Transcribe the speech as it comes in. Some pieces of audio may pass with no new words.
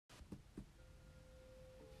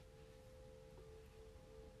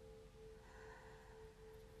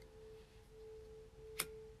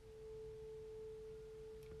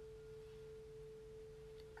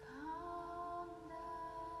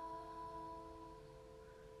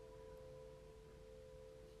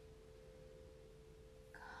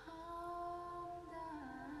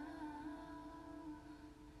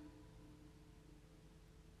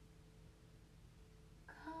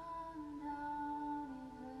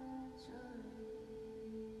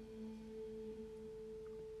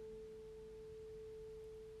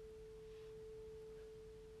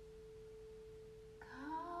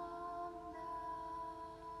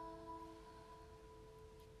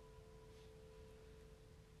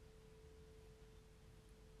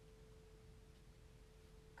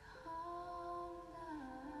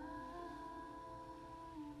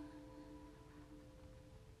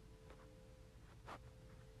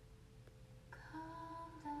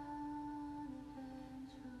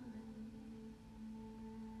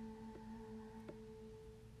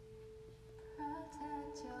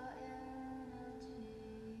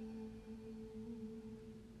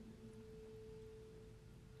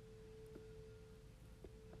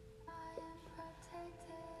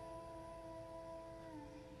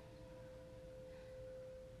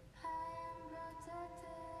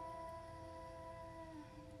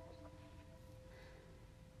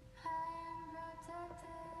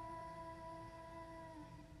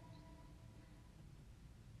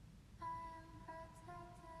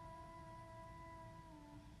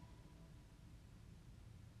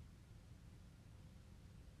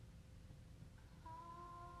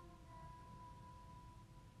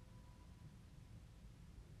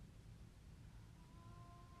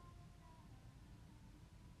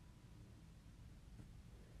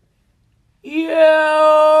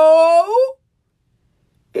Yo!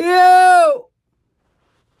 Yo!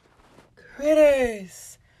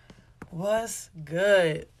 Critters! What's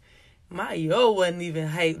good? My yo wasn't even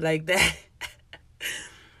hyped like that.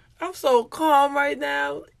 I'm so calm right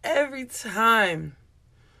now. Every time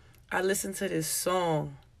I listen to this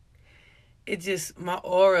song, my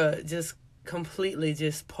aura just completely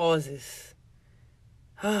just pauses.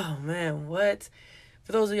 Oh man, what?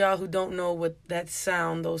 For those of y'all who don't know what that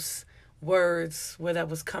sound, those words, where that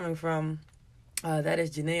was coming from, that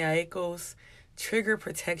is Jhené Aiko's Trigger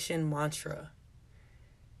Protection Mantra.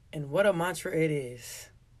 And what a mantra it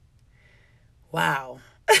is. Wow.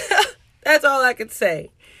 That's all I could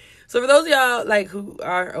say. So for those of y'all who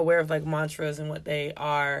aren't aware of mantras and what they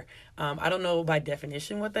are, I don't know by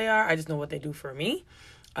definition what they are. I just know what they do for me.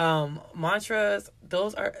 Mantras,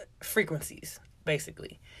 those are frequencies,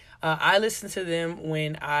 basically. I listen to them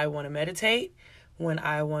when I want to meditate, when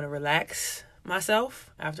I want to relax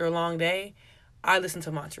myself after a long day. I listen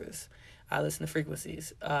to mantras. I listen to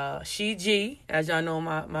frequencies. G, as y'all know,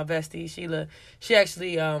 my bestie, Sheila, she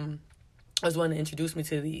actually was one to introduce me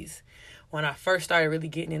to these. When I first started really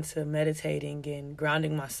getting into meditating and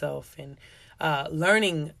grounding myself and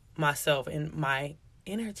learning myself and my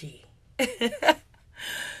energy.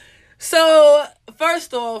 So,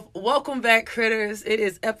 first off, welcome back, Critters. It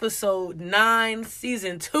is episode 9,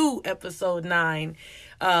 season 2, episode 9.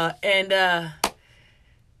 Y'all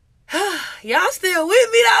still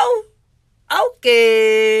with me, though?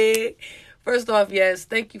 Okay. First off, yes,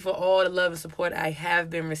 thank you for all the love and support I have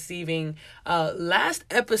been receiving. Last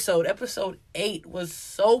episode 8, was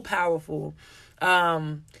so powerful.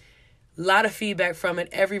 Lot of feedback from it.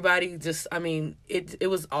 Everybody it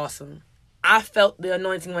was awesome. I felt the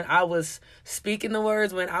anointing when I was speaking the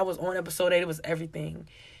words. When I was on episode 8, it was everything.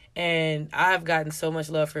 And I've gotten so much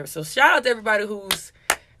love for it. So shout out to everybody who's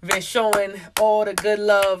been showing all the good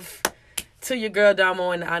love to your girl Damo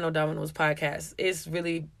and the I Know Damo Knows podcast. It's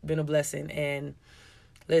really been a blessing. And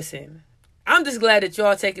listen, I'm just glad that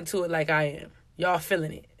y'all taking to it like I am. Y'all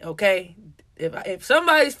feeling it, okay? If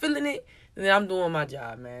somebody's feeling it, then I'm doing my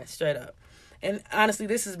job, man. Straight up. And honestly,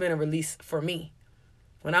 this has been a release for me.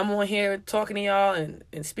 When I'm on here talking to y'all and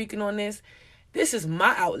speaking on this is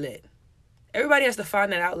my outlet. Everybody has to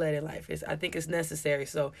find that outlet in life. I think it's necessary.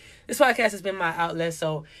 So this podcast has been my outlet.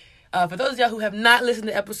 So for those of y'all who have not listened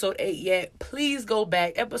to episode 8 yet, please go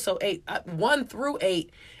back. Episode 8, 1 through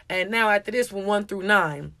 8. And now after this one, 1 through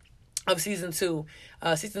 9 of season 2.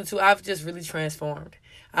 Season 2, I've just really transformed.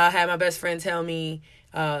 I had my best friend tell me,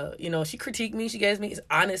 she critiqued me. She gave me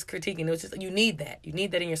honest critique. And it was just, you need that. You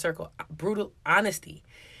need that in your circle. Brutal honesty.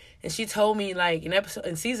 And she told me,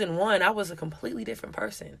 in season 1, I was a completely different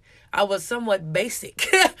person. I was somewhat basic,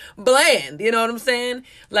 bland, you know what I'm saying?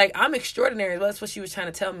 I'm extraordinary. Well, that's what she was trying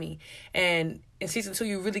to tell me. And in season 2,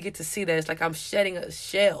 you really get to see that. It's like I'm shedding a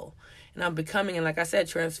shell. And I'm becoming, and like I said,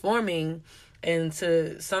 transforming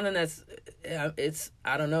into something that's,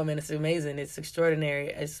 I don't know, man. It's amazing. It's extraordinary.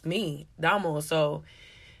 It's me, Damo. So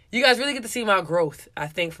you guys really get to see my growth, I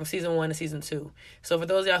think, from season 1 to season 2. So for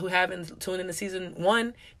those of y'all who haven't tuned into season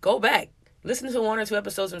 1, go back. Listen to 1 or 2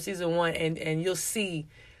 episodes from season 1, and you'll see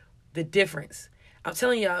the difference. I'm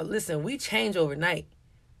telling y'all, listen, we change overnight.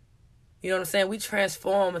 You know what I'm saying? We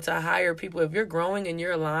transform into higher people. If you're growing and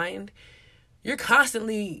you're aligned, you're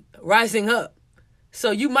constantly rising up.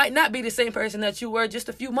 So you might not be the same person that you were just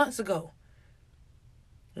a few months ago.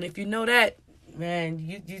 And if you know that, man,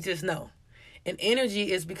 you just know. And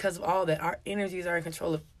energy is because of all that. Our energies are in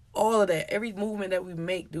control of all of that. Every movement that we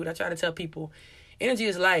make, dude, I try to tell people, energy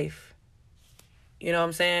is life. You know what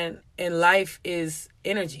I'm saying? And life is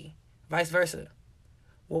energy, vice versa.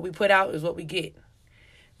 What we put out is what we get.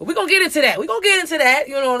 But we're going to get into that.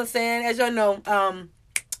 You know what I'm saying? As y'all know,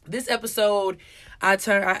 this episode, I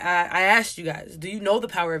asked you guys, do you know the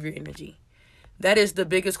power of your energy? That is the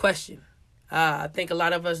biggest question. I think a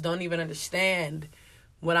lot of us don't even understand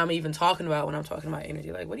what I'm even talking about when I'm talking about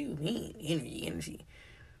energy. What do you mean, energy?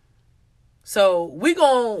 So we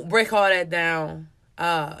gonna break all that down.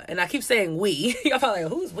 And I keep saying we. Y'all probably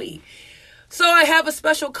who's we? So I have a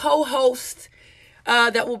special co-host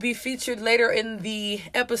that will be featured later in the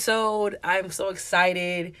episode. I'm so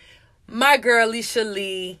excited. My girl, Alicia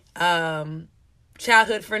Lee,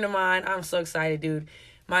 childhood friend of mine. I'm so excited, dude.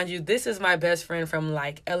 Mind you, this is my best friend from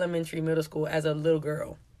elementary, middle school as a little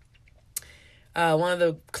girl. One of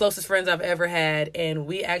the closest friends I've ever had, and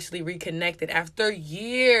we actually reconnected after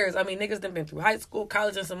years. I mean, niggas done been through high school,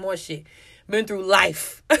 college, and some more shit. Been through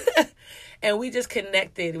life. And we just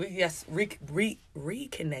connected. We just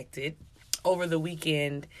reconnected over the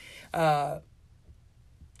weekend. And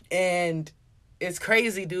it's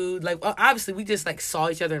crazy, dude. Like, obviously, we just, like, saw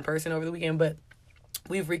each other in person over the weekend, but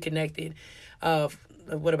we've reconnected,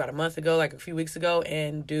 about a month ago, like, a few weeks ago,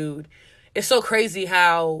 and, dude, it's so crazy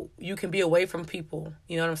how you can be away from people,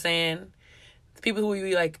 you know what I'm saying? People who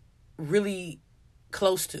you, like, really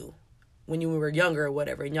close to when you were younger or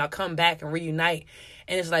whatever, and y'all come back and reunite,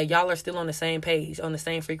 and it's like y'all are still on the same page, on the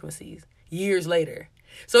same frequencies, years later.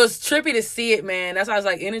 So it's trippy to see it, man. That's why I was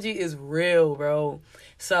like, energy is real, bro.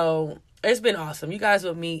 So it's been awesome. You guys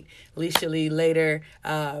will meet Alicia Lee later,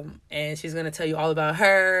 and she's going to tell you all about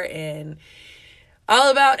her and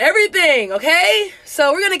all about everything, okay?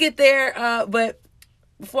 So we're going to get there, but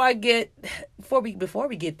before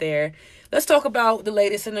we get there, let's talk about the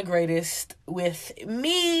latest and the greatest with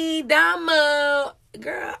me, Damo.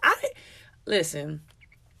 Girl, listen,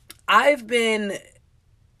 I've been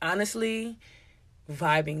honestly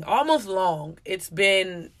vibing almost long. It's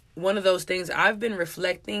been one of those things. I've been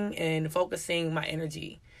reflecting and focusing my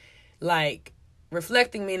energy. Like,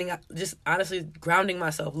 reflecting meaning just honestly grounding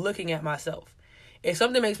myself, looking at myself. If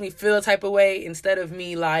something makes me feel a type of way, instead of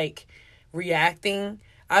me, like, reacting,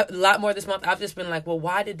 a lot more this month, I've just been like, well,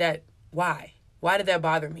 why did that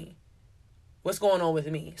bother me? What's going on with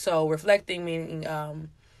me? So reflecting meaning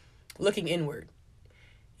looking inward.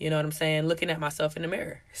 You know what I'm saying? Looking at myself in the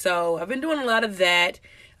mirror. So I've been doing a lot of that,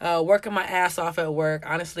 working my ass off at work.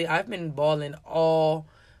 Honestly, I've been balling all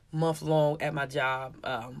month long at my job.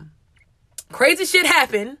 Crazy shit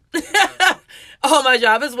happened on my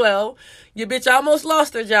job as well. Your bitch almost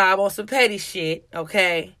lost her job on some petty shit,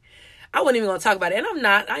 okay? I wasn't even going to talk about it. And I'm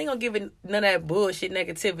not. I ain't going to give it none of that bullshit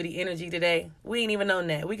negativity energy today. We ain't even on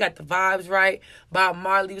that. We got the vibes right. Bob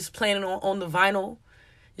Marley was playing on the vinyl.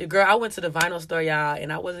 Your girl, I went to the vinyl store, y'all,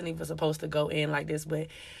 and I wasn't even supposed to go in like this, but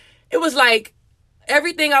it was like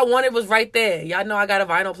everything I wanted was right there. Y'all know I got a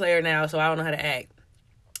vinyl player now, so I don't know how to act.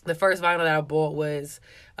 The first vinyl that I bought was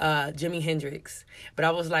Jimi Hendrix. But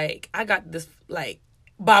I was like, I got this, like,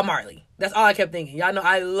 Bob Marley. That's all I kept thinking. Y'all know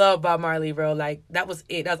I love Bob Marley, bro. Like, that was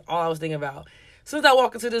it. That's all I was thinking about. As soon as I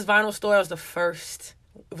walked into this vinyl store, I was the first.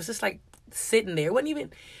 It was just, like, sitting there. It wasn't even,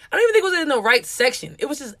 I don't even think it was in the right section. It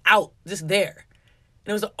was just out, just there. And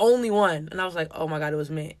it was the only one. And I was like, oh, my God, it was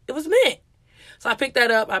meant. It was meant. So I picked that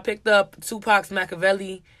up. I picked up Tupac's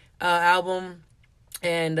Machiavelli album.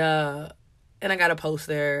 And I got a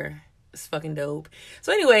poster. It's fucking dope.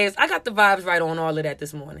 So anyways, I got the vibes right on all of that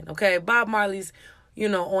this morning, okay? Bob Marley's,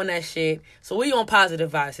 on that shit. So we on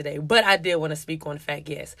positive vibes today. But I did want to speak on the fact,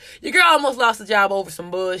 yes, your girl almost lost a job over some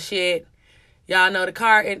bullshit. Y'all know the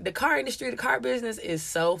car industry, the car business is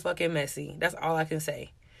so fucking messy. That's all I can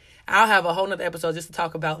say. I'll have a whole nother episode just to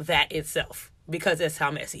talk about that itself, because that's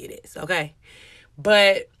how messy it is, okay?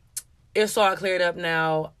 But it's all cleared up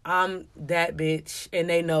now. I'm that bitch, and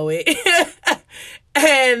they know it.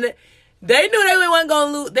 And they knew they wasn't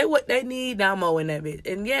gonna lose. They need Damo in that bitch.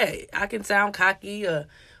 And yeah, I can sound cocky or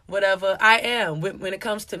whatever. I am when it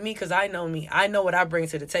comes to me, because I know me. I know what I bring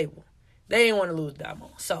to the table. They ain't want to lose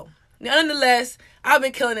Damo. So nonetheless, I've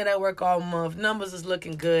been killing it at work all month. Numbers is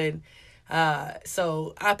looking good.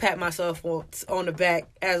 So I pat myself on the back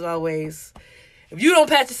as always. If you don't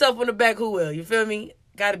pat yourself on the back, who will? You feel me?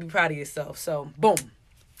 Got to be proud of yourself. So boom.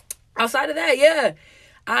 Outside of that, yeah,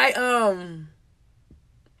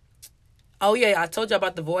 oh, yeah, I told you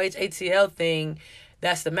about the Voyage ATL thing.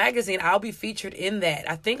 That's the magazine. I'll be featured in that.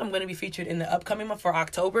 I think I'm going to be featured in the upcoming month for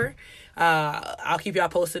October. I'll keep y'all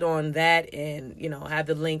posted on that and, have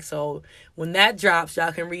the link. So when that drops,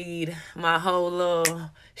 y'all can read my whole little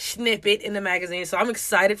snippet in the magazine. So I'm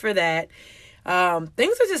excited for that.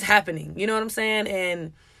 Things are just happening. You know what I'm saying?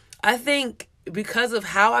 And I think because of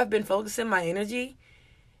how I've been focusing my energy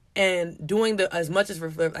and doing as much as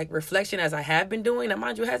reflection as I have been doing. Now,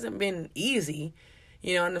 mind you, it hasn't been easy.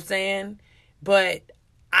 You know what I'm saying? But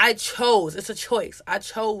it's a choice. I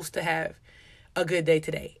chose to have a good day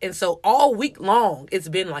today. And so all week long, it's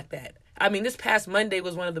been like that. I mean, this past Monday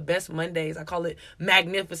was one of the best Mondays. I call it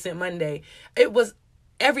Magnificent Monday. It was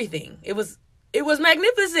everything. It was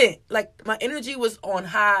magnificent. Like, my energy was on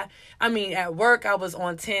high. I mean, at work, I was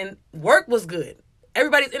on 10. Work was good.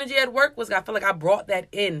 Everybody's energy at work I feel like I brought that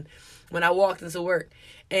in when I walked into work.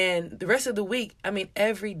 And the rest of the week, I mean,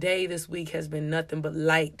 every day this week has been nothing but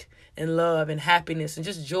light and love and happiness and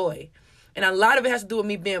just joy. And a lot of it has to do with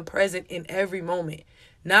me being present in every moment.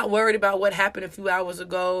 Not worried about what happened a few hours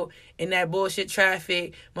ago in that bullshit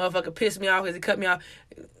traffic. Motherfucker pissed me off because he cut me off.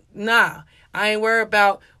 Nah, I ain't worried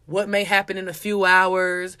about what may happen in a few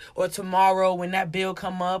hours or tomorrow when that bill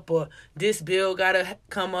come up or this bill gotta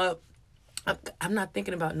come up. I'm not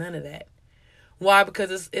thinking about none of that. Why?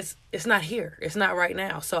 Because it's not here. It's not right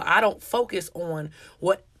now. So I don't focus on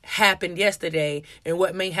what happened yesterday and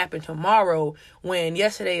what may happen tomorrow when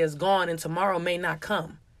yesterday is gone and tomorrow may not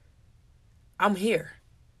come. I'm here.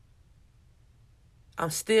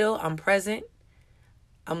 I'm present.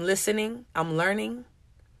 I'm listening. I'm learning.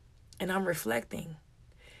 And I'm reflecting.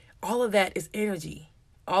 All of that is energy.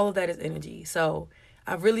 All of that is energy. So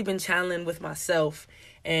I've really been channeling with myself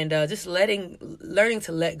and just learning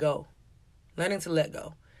to let go. Learning to let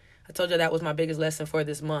go. I told you that was my biggest lesson for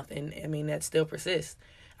this month. And I mean, that still persists.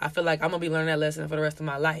 I feel like I'm going to be learning that lesson for the rest of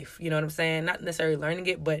my life. You know what I'm saying? Not necessarily learning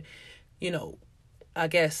it, but, you know, I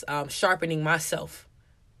guess sharpening myself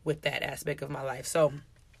with that aspect of my life. So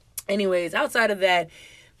anyways, outside of that,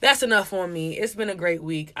 that's enough on me. It's been a great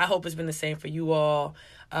week. I hope it's been the same for you all.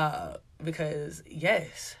 Because,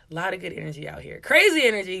 yes, a lot of good energy out here. Crazy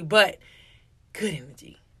energy, but good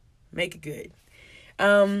energy. Make it good.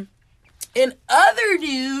 In other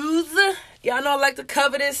news, y'all know I like to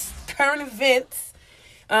cover this current events.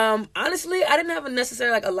 Honestly, I didn't have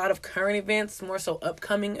necessarily like a lot of current events, more so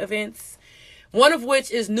upcoming events. One of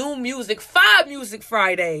which is new music, 5 Music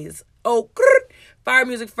Fridays. 5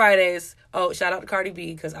 Music Fridays. Oh, shout out to Cardi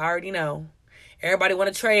B, because I already know. Everybody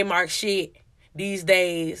want to trademark shit these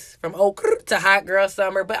days from to Hot Girl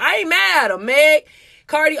Summer. But I ain't mad. I'm Meg,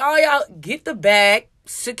 Cardi, all y'all get the bag,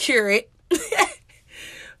 secure it.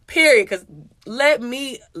 Period. Because let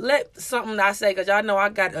something I say, because y'all know I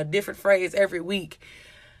got a different phrase every week.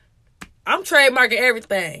 I'm trademarking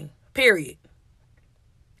everything. Period.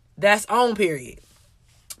 That's on period.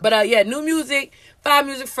 But yeah, new music, 5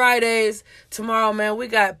 Music Fridays. Tomorrow, man, we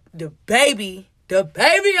got the baby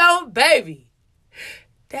on baby.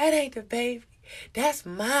 That ain't the baby. That's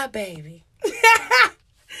my baby.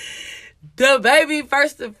 The baby,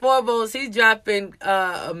 first and foremost, he's dropping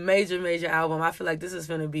a major album. I feel like this is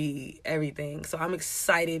going to be everything. So I'm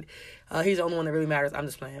excited. He's the only one that really matters. I'm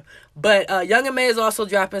just playing. But Young M.A is also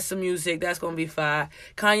dropping some music. That's going to be fire.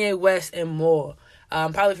 Kanye West and more.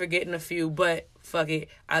 I'm probably forgetting a few, but fuck it.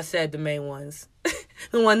 I said the main ones.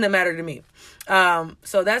 The one that mattered to me.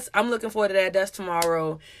 So I'm looking forward to that. That's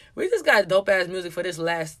tomorrow. We just got dope ass music for this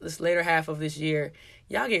later half of this year.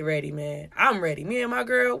 Y'all get ready, man. I'm ready. Me and my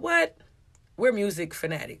girl, what? We're music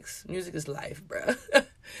fanatics. Music is life, bro.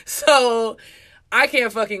 So I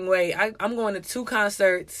can't fucking wait. I'm going to 2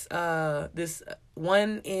 concerts. This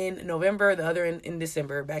one in November, the other in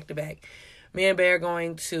December, back to back. Me and Bear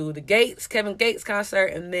going to the Kevin Gates concert,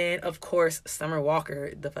 and then of course Summer Walker,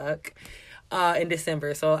 in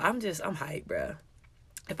December. So I'm hyped, bro.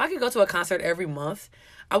 If I could go to a concert every month,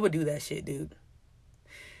 I would do that shit, dude.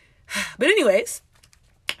 But anyways,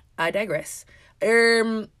 I digress.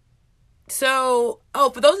 So,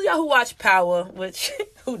 for those of y'all who watch Power,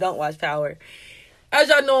 who don't watch Power, as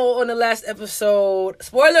y'all know on the last episode,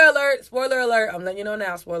 spoiler alert, I'm letting you know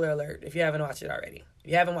now, spoiler alert, if you haven't watched it already.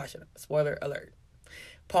 If you haven't watched it, spoiler alert.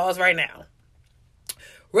 Pause right now.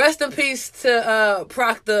 Rest in peace to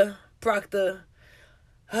Proctor.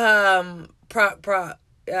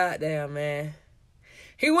 Goddamn, man.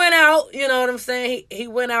 He went out, you know what I'm saying? He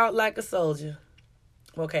went out like a soldier.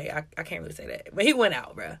 Okay, I can't really say that. But he went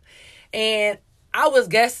out, bro. And I was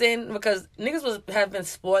guessing, because niggas have been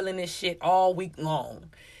spoiling this shit all week long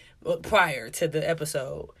prior to the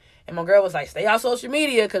episode. And my girl was like, stay off social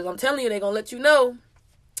media, because I'm telling you, they're going to let you know,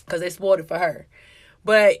 because they spoiled it for her.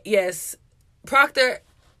 But yes, Proctor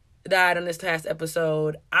died on this last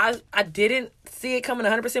episode. I didn't see it coming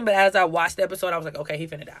 100%, but as I watched the episode, I was like, okay, he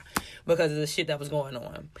finna die, because of the shit that was going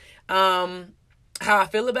on. How I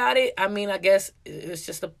feel about it, I mean, I guess it's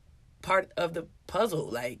just a part of the puzzle.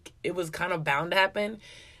 Like, it was kind of bound to happen,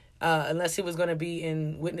 unless he was going to be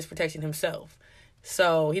in witness protection himself.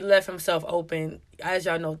 So he left himself open. As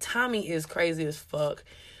y'all know, Tommy is crazy as fuck.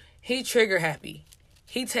 He trigger happy.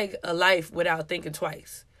 He take a life without thinking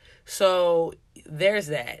twice. So there's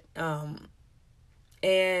that.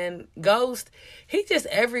 And Ghost, he's just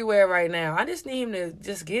everywhere right now. I just need him to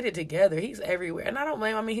just get it together. He's everywhere. And I don't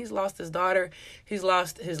blame him. I mean, he's lost his daughter. He's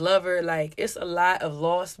lost his lover. Like, it's a lot of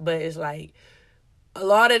loss, but it's like a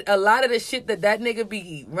lot of the shit that nigga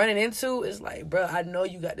be running into is like, bro, I know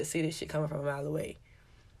you got to see this shit coming from a mile away.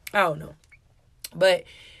 I don't know. But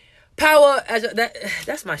Power,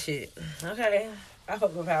 that's my shit. Okay. I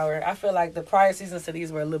fuck with Power. I feel like the prior seasons to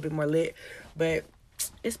these were a little bit more lit, but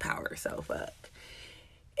it's Power, so fuck.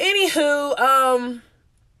 Anywho,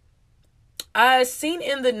 I seen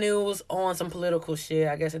in the news on some political shit,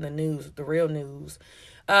 I guess in the news, the real news,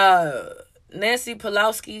 Nancy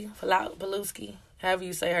Pelosi, however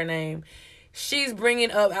you say her name, she's bringing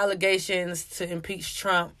up allegations to impeach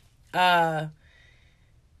Trump. I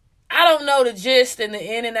don't know the gist and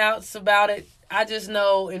the in and outs about it. I just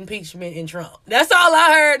know impeachment and Trump. That's all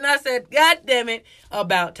I heard. And I said, God damn it,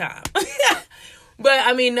 about time. But,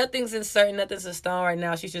 I mean, nothing's in certain. Nothing's in stone right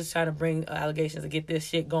now. She's just trying to bring allegations to get this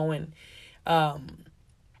shit going for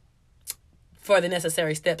the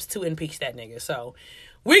necessary steps to impeach that nigga. So,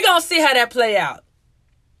 we going to see how that play out.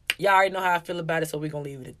 Y'all already know how I feel about it, so we're going to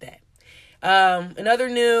leave it at that. In other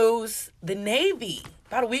news, the Navy,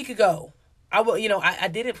 about a week ago, I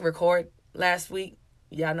didn't record last week.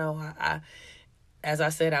 Y'all know, I as I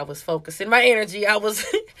said, I was focusing my energy. I was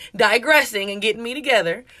digressing and getting me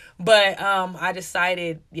together. But I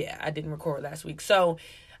decided, I didn't record last week. So,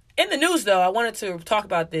 in the news, though, I wanted to talk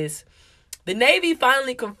about this. The Navy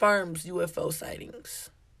finally confirms UFO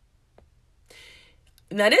sightings.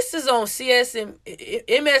 Now, this is on MSNBC,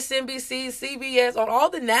 CBS, on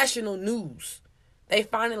all the national news. They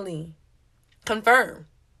finally confirm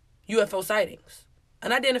UFO sightings.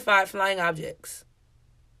 Unidentified flying objects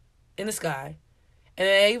in the sky. And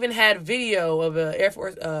they even had video of a Air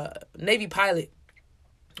Force, Navy pilot,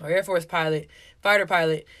 or Air Force pilot, fighter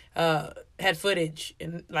pilot, had footage.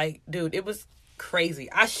 And, like, dude, it was crazy.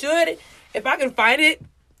 I should, if I can find it,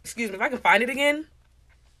 if I can find it again,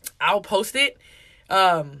 I'll post it.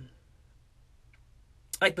 Like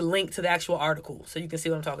the link to the actual article so you can see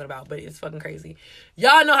what I'm talking about. But it's fucking crazy.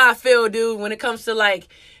 Y'all know how I feel, dude, when it comes to, like,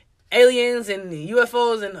 aliens and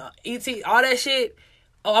UFOs and ET, all that shit.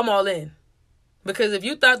 Oh, I'm all in. Because if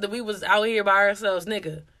you thought that we was out here by ourselves,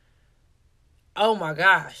 nigga, oh my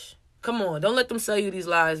gosh. Come on. Don't let them sell you these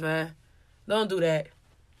lies, man. Don't do that.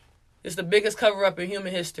 It's the biggest cover-up in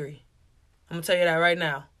human history. I'm going to tell you that right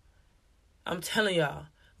now. I'm telling y'all.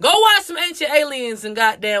 Go watch some Ancient Aliens and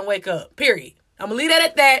goddamn wake up. Period. I'm going to leave that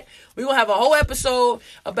at that. We're going to have a whole episode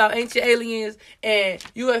about Ancient Aliens and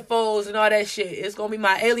UFOs and all that shit. It's going to be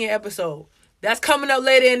my alien episode. That's coming up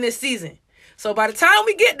later in this season. So by the time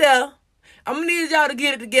we get there, I'm going to need y'all to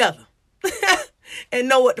get it together. And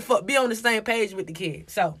know what the fuck. Be on the same page with the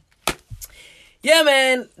kids. So, yeah,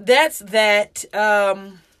 man. That's that.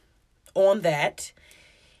 On that.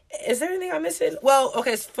 Is there anything I'm missing? Well,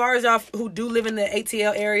 okay, as far as y'all who do live in the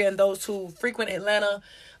ATL area and those who frequent Atlanta,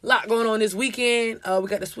 a lot going on this weekend. We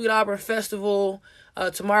got the Sweet Auburn Festival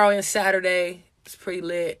tomorrow and Saturday. It's pretty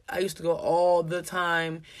lit. I used to go all the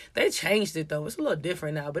time. They changed it, though. It's a little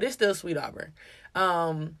different now, but it's still Sweet Auburn.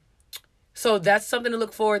 So that's something to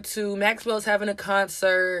look forward to. Maxwell's having a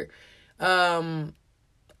concert. I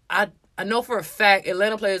know for a fact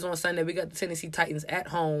Atlanta plays on Sunday. We got the Tennessee Titans at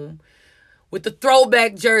home with the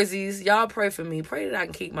throwback jerseys. Y'all pray for me. Pray that I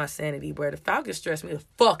can keep my sanity, bro. The Falcons stress me the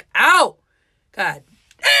fuck out. God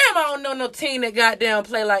damn, I don't know no team that goddamn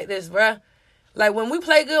play like this, bro. Like, when we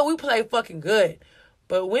play good, we play fucking good.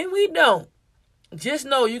 But when we don't, just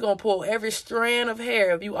know you're going to pull every strand of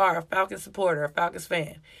hair if you are a Falcons supporter, a Falcons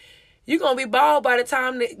fan. You're going to be bald by the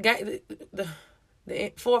time the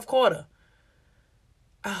fourth quarter.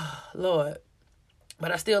 Oh, Lord.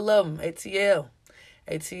 But I still love them. ATL.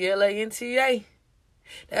 ATLANTA.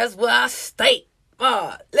 That's where I stay.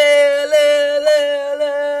 Oh,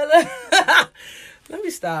 Let me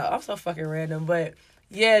stop. I'm so fucking random. But,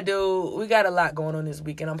 yeah, dude, we got a lot going on this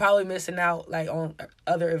weekend. I'm probably missing out, like, on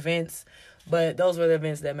other events. But those were the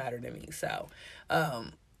events that matter to me. So,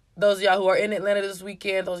 those of y'all who are in Atlanta this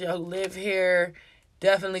weekend, those of y'all who live here,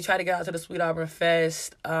 definitely try to get out to the Sweet Auburn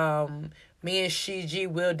Fest. Me and Shiji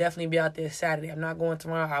will definitely be out there Saturday. I'm not going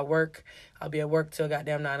tomorrow. I work. I'll be at work till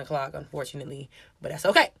goddamn 9 o'clock, unfortunately. But that's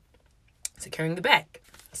okay. Securing the bag.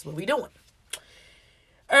 That's what we doing.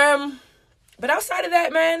 But outside of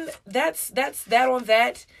that, man, that's that on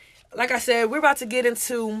that. Like I said, we're about to get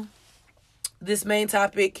into this main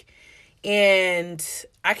topic. And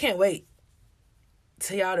I can't wait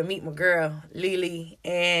to y'all to meet my girl, Lily.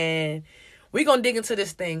 And we're going to dig into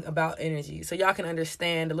this thing about energy so y'all can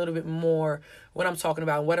understand a little bit more what I'm talking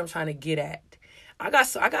about and what I'm trying to get at. I got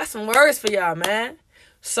some words for y'all, man.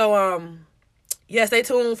 So, yeah, stay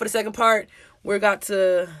tuned for the second part. We're about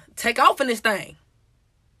to take off in this thing.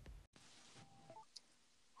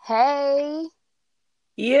 Hey.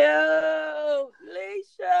 Yo,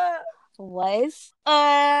 Leisha. What's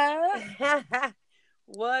up?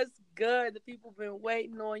 What's good? The people been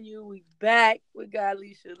waiting on you. We back. We got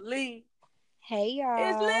Alicia Lee. Hey, y'all.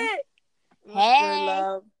 It's lit.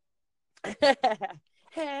 Hey. What's good, love?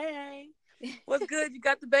 Hey. What's good? You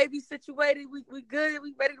got the baby situated? We good?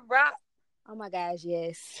 We ready to rock? Oh, my gosh,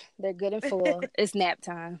 yes. They're good and full. It's nap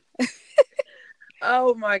time.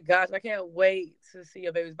 Oh, my gosh. I can't wait to see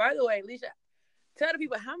your babies. By the way, Alicia, tell the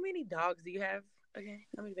people, how many dogs do you have? Okay,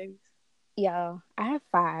 how many babies? Y'all, I have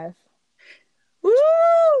 5. Woo!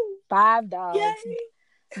 5 dogs. Yay!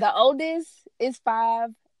 The oldest is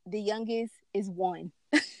 5. The youngest is one.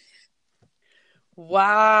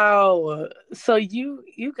 Wow. So you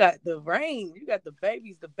got the range. You got the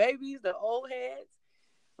babies, the old heads.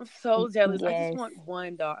 I'm so jealous. I just Yes. want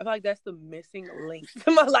one dog. I feel like that's the missing link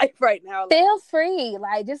to my life right now. Like, Feel free.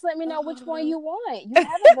 Like, just let me know which one you want. You have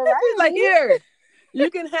a she's like, variety. here, you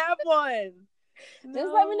can have one.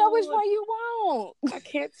 Just let me know which No, one you want. I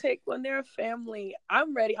can't take one. They're a family.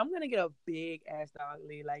 I'm ready. I'm gonna get a big ass dog,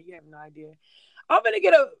 Lee. Like, you have no idea. I'm gonna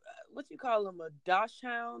get a what you call them, a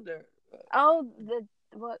dachshund or Oh,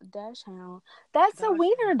 what Dachshund? That's a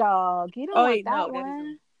wiener dachshund. dog. You don't Oh want wait, that no, that is a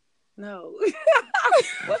one. no.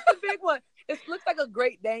 What's the big one? It looks like a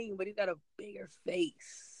Great Dane, but he's got a bigger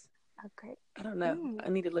face. Okay. I don't know. I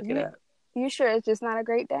need to look it up. You sure it's just not a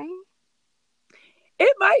Great Dane?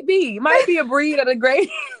 It might be. It might be a breed of the Great.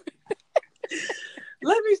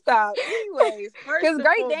 Let me stop. Anyways, because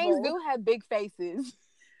Great Danes do have big faces.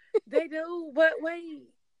 They do, but wait.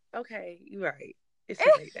 Okay, you're right. It's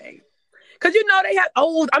a Great Dane. Because you know they have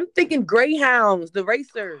I'm thinking greyhounds, the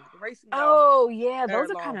racing dogs. Oh yeah, those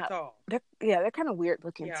are long, kind of tall. they're kind of weird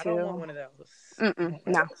looking too. I don't want one of those.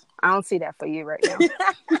 No, I don't see that for you right now.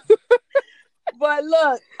 But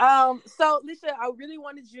look, so Lisha, I really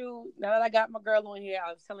wanted you. Now that I got my girl on here,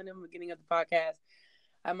 I was telling them at the beginning of the podcast.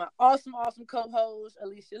 I have my awesome co-host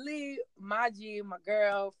Alicia Lee, my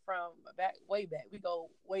girl from way back. We go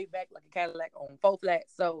way back like a Cadillac on 4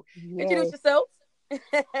 flats. So introduce yourself.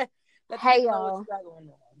 Hey y'all.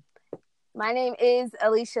 My name is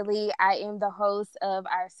Alicia Lee. I am the host of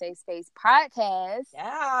our Safe Space podcast.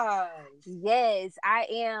 Yes, I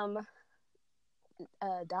am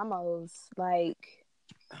Damo's like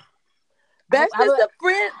bestest of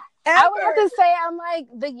friend ever. I would have to say I'm like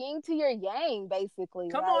the yin to your yang, basically.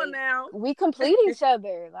 Come like, on now. We complete each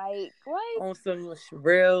other. Like what? On some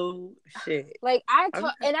real shit. Like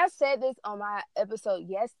and I said this on my episode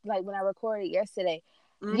like when I recorded yesterday.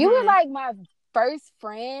 Mm-hmm. You were like my first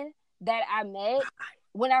friend that I met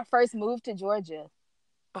when I first moved to Georgia.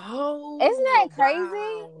 Oh, isn't that crazy?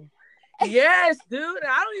 Wow. Yes, dude.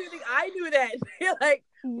 I don't even think I knew that. Like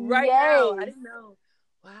right now, I didn't know.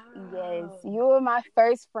 Wow. Yes, you were my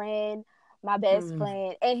first friend, my best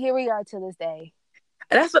friend, and here we are to this day.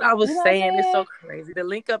 That's what I was saying. It's so crazy. The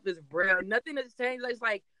link up is real. Nothing has changed. It's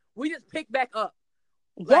like we just picked back up.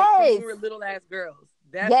 Like when we were little ass girls.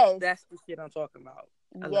 That's the shit I'm talking about.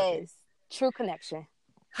 Yes. True connection.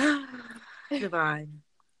 Divine.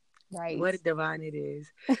 Right. What a divine it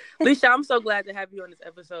is. Lisha, I'm so glad to have you on this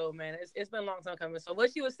episode, man. It's been a long time coming. So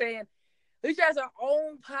what she was saying, Lisha has her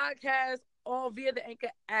own podcast via the Anchor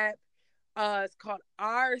app. It's called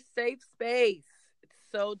Our Safe Space. It's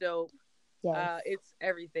so dope. Yes. It's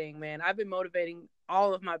everything, man. I've been motivating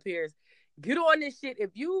all of my peers. Get on this shit.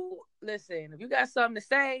 If you got something to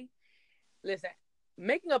say, listen.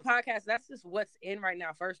 Making a podcast, that's just what's in right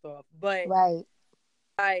now, first off. But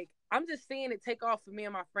like I'm just seeing it take off for me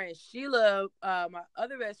and my friend Sheila, my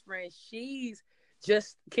other best friend. She's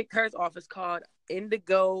just kicked hers off. It's called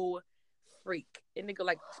Indigo Freak. Indigo,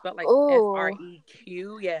 like spelled like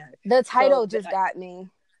FREQ. Yeah. The title just got me,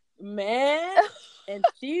 man. And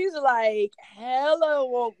she's like hella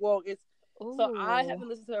woke. So I haven't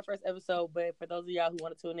listened to her first episode, but for those of y'all who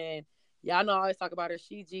want to tune in, y'all know I always talk about her.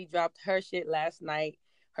 She dropped her shit last night.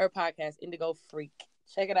 Her podcast, Indigo Freak.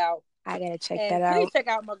 Check it out. I gotta check that out. Please check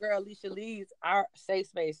out my girl Alicia Lee's Our Safe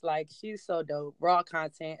Space. Like she's so dope. Raw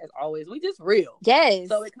content as always. We just real. Yes.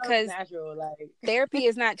 So it comes natural. Like therapy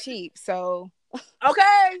is not cheap. So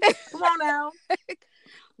okay, come on now.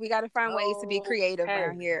 We gotta find ways to be creative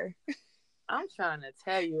around here. I'm trying to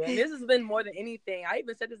tell you, and this has been more than anything. I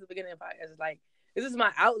even said this at the beginning of the podcast. Like this is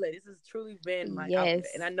my outlet. This has truly been my outlet,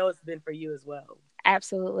 and I know it's been for you as well.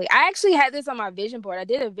 Absolutely. I actually had this on my vision board. I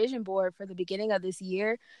did a vision board for the beginning of this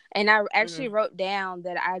year, and I actually wrote down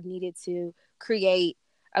that I needed to create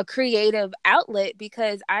a creative outlet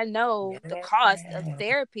because I know the cost of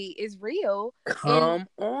therapy is real. Come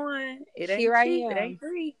on. It ain't cheap. It ain't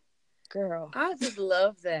free. Girl. I just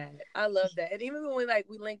love that. I love that. And even when we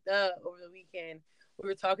linked up over the weekend, we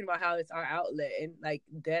were talking about how it's our outlet, and like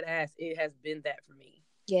dead ass, it has been that for me.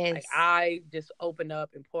 Yes. Like I just open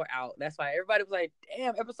up and pour out. That's why everybody was like,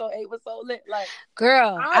 damn, episode 8 was so lit. Like,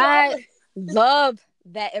 girl, I love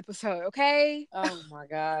that episode, okay? Oh my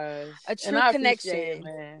gosh. A true connection. It,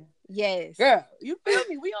 man. Yes. Girl, you feel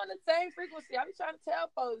me? We on the same frequency. I be trying to tell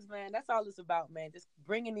folks, man. That's all it's about, man. Just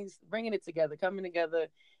bringing it together, coming together.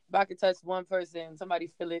 If I can touch one person, somebody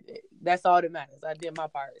feel it, that's all that matters. I did my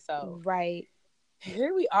part. So right.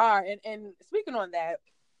 Here we are. And speaking on that,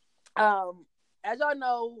 as y'all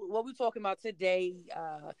know, what we're talking about today,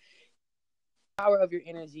 power of your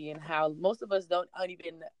energy and how most of us don't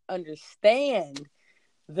even understand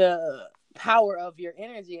the power of your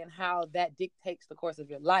energy and how that dictates the course of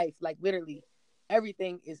your life. Like literally,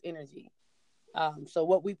 everything is energy. So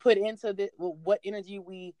what we put into what energy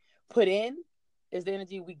we put in is the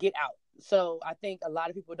energy we get out. So I think a lot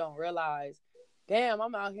of people don't realize, damn,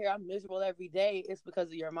 I'm out here, I'm miserable every day. It's because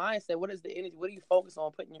of your mindset. What is the energy? What do you focus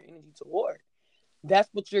on putting your energy toward? That's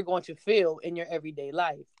what you're going to feel in your everyday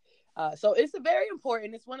life. So it's a very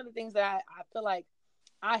important. It's one of the things that I feel like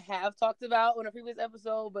I have talked about on a previous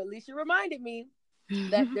episode, but Alicia reminded me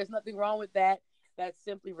that there's nothing wrong with that. That's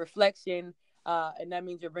simply reflection. And that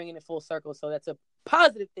means you're bringing it full circle. So that's a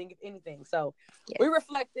positive thing, if anything. So yes. We're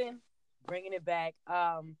reflecting, bringing it back.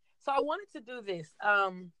 So I wanted to do this.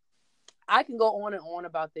 I can go on and on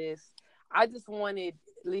about this. I just wanted,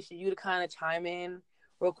 Alicia, you to kind of chime in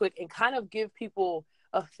real quick and kind of give people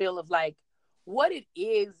a feel of like what it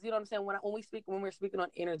is. You know what I'm saying? When we're speaking on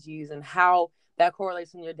energies and how that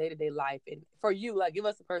correlates in your day-to-day life. And for you, like, give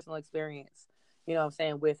us a personal experience, you know what I'm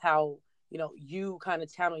saying, with how, you know, you kind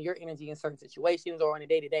of channel your energy in certain situations or on a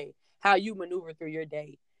day-to-day, how you maneuver through your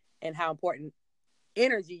day and how important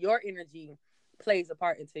your energy plays a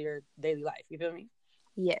part into your daily life. You feel me?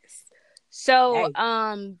 Yes. So,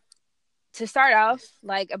 to start off,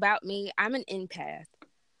 like, about me, I'm an empath.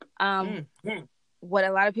 What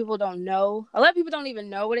a lot of people don't know, a lot of people don't even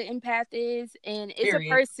know what an empath is. And it's a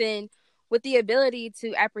person with the ability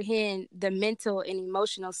to apprehend the mental and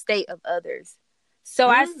emotional state of others. So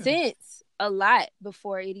I sense a lot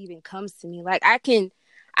before it even comes to me. Like I can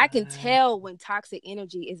tell when toxic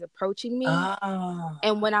energy is approaching me,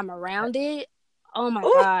 and when I'm around it, oh my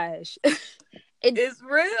gosh, it's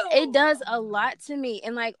real. It does a lot to me,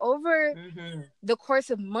 and like over the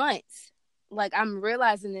course of months, like I'm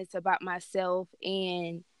realizing this about myself,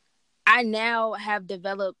 and I now have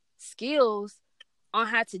developed skills on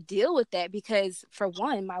how to deal with that because, for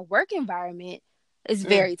one, my work environment is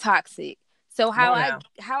very toxic. So how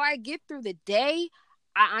I get through the day,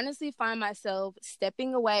 I honestly find myself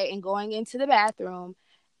stepping away and going into the bathroom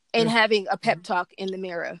and having a pep talk in the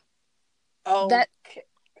mirror.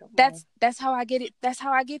 That's how I get it. That's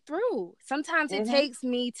how I get through. Sometimes it takes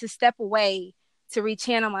me to step away to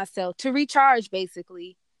rechannel myself, to recharge,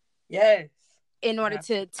 basically. Yes. In order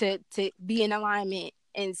to be in alignment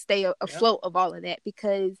and stay afloat of all of that,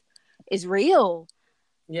 because it's real.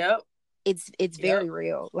 Yep. It's very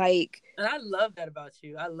real. Like, and I love that about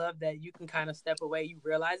you. I love that you can kind of step away, you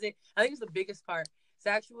realize it. I think it's the biggest part. It's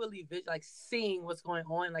actually like seeing what's going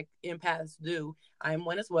on, like empaths do. I am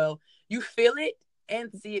one as well. You feel it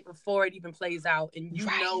and see it before it even plays out, and you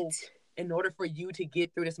know, in order for you to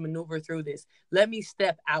get through this, maneuver through this, let me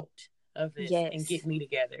step out of this and get me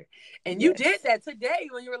together. And you did that today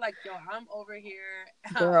when you were like, yo, I'm over here,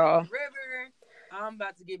 girl, on the river, I'm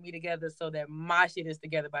about to get me together so that my shit is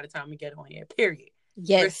together by the time we get on here, period.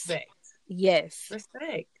 Respect.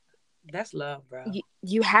 That's love, bro.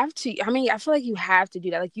 You have to, I mean, I feel like you have to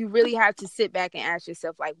do that. Like, you really have to sit back and ask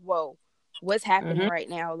yourself, like, whoa, what's happening right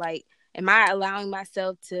now? Like, am I allowing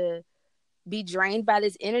myself to be drained by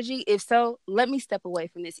this energy? If so, let me step away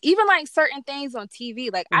from this. Even like certain things on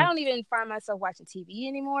TV, like I don't even find myself watching TV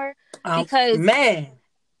anymore because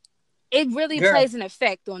it really plays an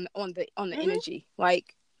effect on the energy.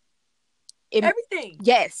 Like everything.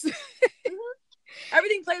 Yes.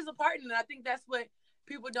 Everything plays a part, and I think that's what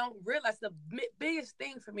people don't realize. The biggest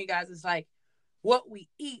thing for me, guys, is like what we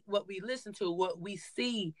eat, what we listen to, what we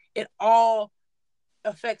see. It all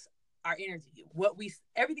affects our energy,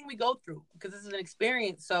 everything we go through, because this is an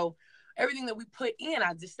experience. So everything that we put in,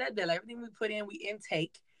 I just said that, like, everything we put in, we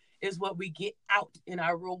intake, is what we get out in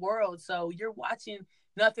our real world. So you're watching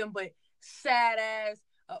nothing but sad ass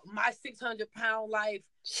My 600-pound life.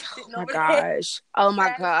 Oh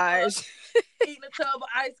my gosh. Eating a tub of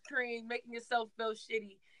ice cream, making yourself feel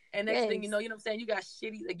shitty. And next thing you know what I'm saying, you got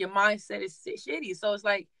shitty, like your mindset is shitty. So it's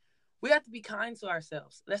like, we have to be kind to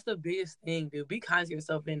ourselves. That's the biggest thing, dude. Be kind to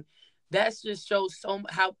yourself. And that just shows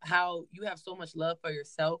how you have so much love for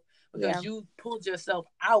yourself, because you pulled yourself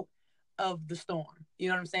out of the storm. You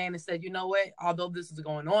know what I'm saying? And said, you know what? Although this is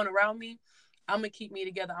going on around me, I'm going to keep me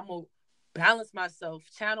together. I'm going to balance myself,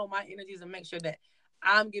 channel my energies, and make sure that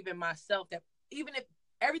I'm giving myself that, even if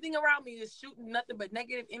everything around me is shooting nothing but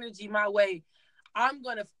negative energy my way, I'm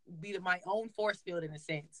going to be my own force field in a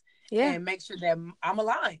sense. And make sure that I'm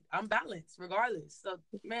aligned, I'm balanced regardless. So,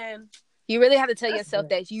 man, you really have to tell yourself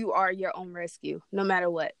that you are your own rescue, no matter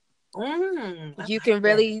what. You can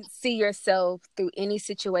really see yourself through any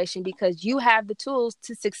situation because you have the tools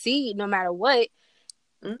to succeed no matter what.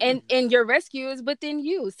 And your rescue is within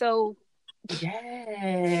you. So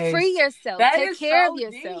Yes. Free yourself. That Take is care of so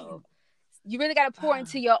yourself. deep. You really got to pour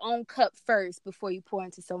into your own cup first before you pour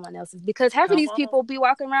into someone else's, because half of Come these on. people be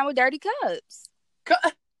walking around with dirty cups.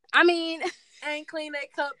 I mean, I ain't clean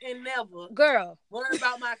that cup and never. Girl. Worry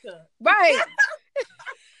about my cup. Right.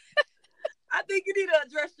 I think you need to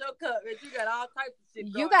address your cup. You got all types of shit.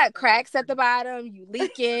 You got cracks at the bottom. You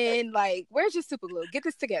leaking. Like, where's your super glue? Get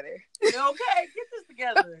this together. Okay, get this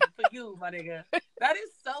together for you, my nigga. That is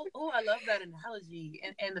so. Oh, I love that analogy,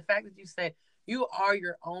 and the fact that you said you are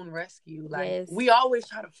your own rescue. Like, yes. We always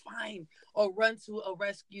try to find or run to a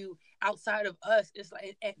rescue outside of us. It's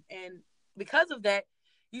like, and because of that,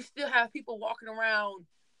 you still have people walking around.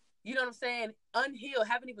 You know what I'm saying? Unhealed,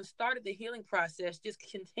 haven't even started the healing process, just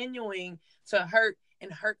continuing to hurt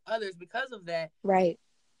and hurt others because of that. Right.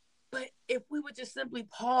 But if we would just simply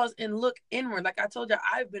pause and look inward, like I told you,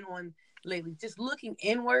 I've been on lately, just looking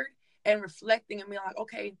inward and reflecting and being like,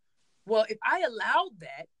 okay, well, if I allowed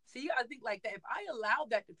that, see, I think like that, if I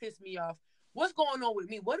allowed that to piss me off, what's going on with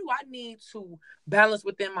me? What do I need to balance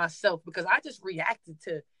within myself? Because I just reacted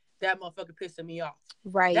to that motherfucker pissing me off.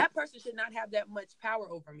 Right. That person should not have that much power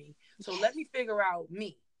over me. So let me figure out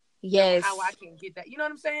me. Yes. You know, how I can get that. You know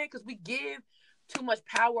what I'm saying? Because we give too much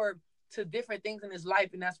power to different things in this life,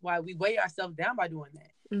 and that's why we weigh ourselves down by doing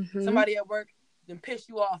that. Mm-hmm. Somebody at work then piss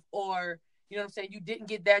you off, or you know what I'm saying, you didn't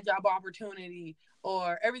get that job opportunity,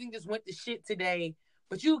 or everything just went to shit today.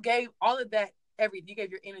 But you gave all of that, you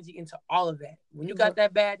gave your energy into all of that. When you got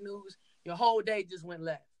that bad news, your whole day just went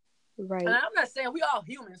left. Right. And I'm not saying we all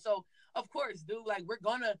human, so of course, dude, like we're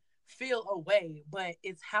gonna feel a way, but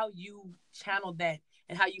it's how you channel that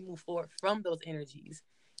and how you move forward from those energies.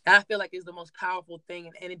 And I feel like it's the most powerful thing,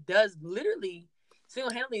 and it does literally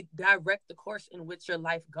single-handedly direct the course in which your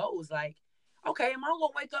life goes. Like, okay, am I gonna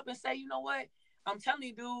wake up and say, you know what? I'm telling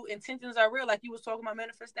you, dude, intentions are real. Like you was talking about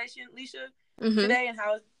manifestation, Leisha, today, and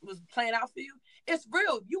how it was playing out for you. It's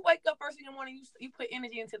real. You wake up first thing in the morning, you put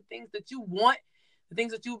energy into things that you want, the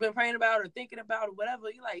things that you've been praying about or thinking about or whatever.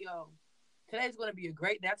 You're like, yo, today's going to be a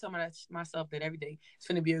great day. I tell myself that every day. It's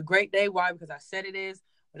going to be a great day. Why? Because I said it is.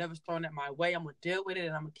 Whatever's thrown at my way, I'm going to deal with it,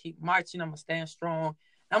 and I'm going to keep marching. I'm going to stand strong.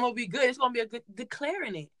 I'm going to be good. It's going to be a good,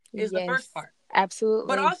 declaring it is the first part. Absolutely.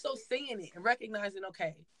 But also seeing it and recognizing,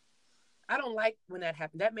 okay, I don't like when that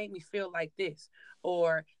happened. That made me feel like this.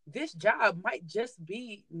 Or this job might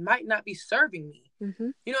not be serving me.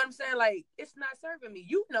 Mm-hmm. You know what I'm saying? Like, it's not serving me.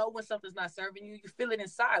 You know when something's not serving you. You feel it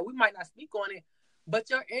inside. We might not speak on it, but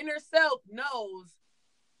your inner self knows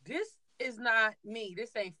this is not me.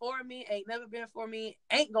 This ain't for me. Ain't never been for me.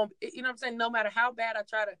 Ain't gonna be, you know what I'm saying? No matter how bad I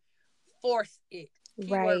try to force it.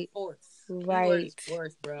 Keyword force. Right.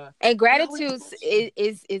 Force, bro. And gratitude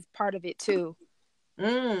is part of it too.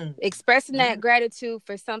 Expressing that gratitude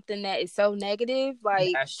for something that is so negative,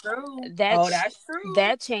 like that's true. That's true.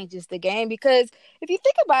 That changes the game, because if you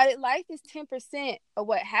think about it, life is 10% of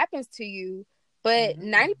what happens to you, but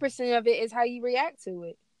 90% of it is how you react to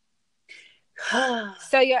it.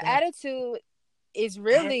 So your attitude is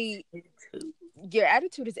really your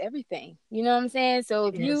attitude is everything. You know what I'm saying? So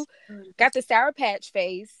if you got the Sour Patch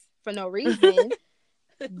face for no reason,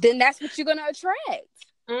 then that's what you're gonna attract.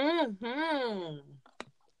 Mm-hmm.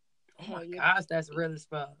 Oh my gosh, that's real as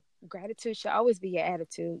fuck. Gratitude should always be your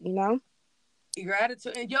attitude, you know?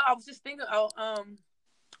 Gratitude. And I was just thinking, I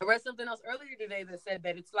read something else earlier today that said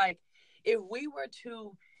that it's like, if we were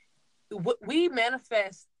to, we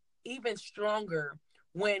manifest even stronger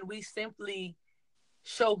when we simply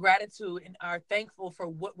show gratitude and are thankful for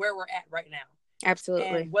where we're at right now.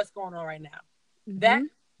 Absolutely. And what's going on right now. Mm-hmm. That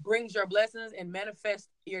brings your blessings and manifests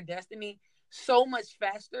your destiny so much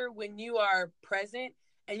faster when you are present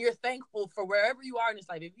and you're thankful for wherever you are in this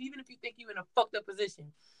life. Even if you think you're in a fucked up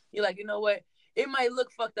position, you're like, you know what? It might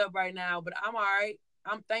look fucked up right now, but I'm all right.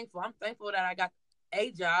 I'm thankful. I'm thankful that I got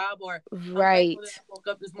a job, or I'm thankful that I woke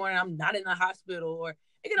up this morning, I'm not in the hospital, or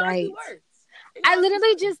it can always be worse. I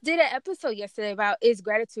literally just did an episode yesterday about, is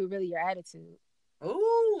gratitude really your attitude?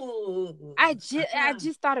 Ooh. I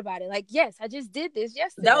just thought about it. Like, yes, I just did this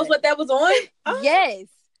yesterday. That was what that was on? Yes.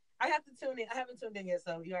 I have to tune in. I haven't tuned in yet,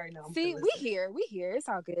 so you already know. See, we here. It's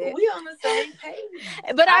all good. We on the same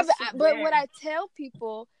page. But what I tell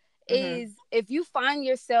people is, if you find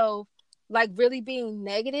yourself like really being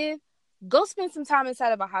negative, go spend some time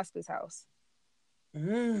inside of a hospice house.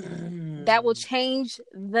 That will change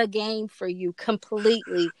the game for you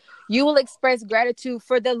completely. You will express gratitude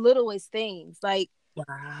for the littlest things, like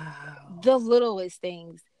the littlest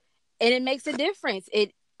things, and it makes a difference.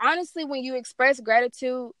 It honestly, when you express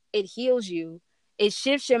gratitude, it heals you. It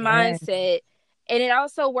shifts your mindset, and it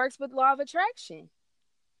also works with law of attraction.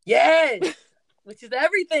 Yes. which is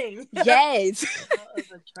everything. Yes. Law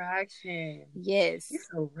of attraction. Yes. You're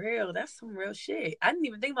so real. That's some real shit. I didn't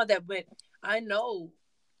even think about that, but I know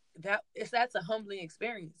that's a humbling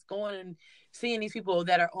experience, going and seeing these people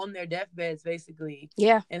that are on their deathbeds, basically,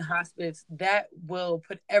 Yeah. in hospice. That will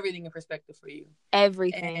put everything in perspective for you.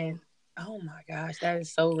 Everything. And oh my gosh, that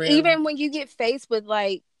is so real. Even when you get faced with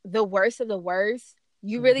like the worst of the worst,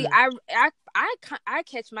 you really, I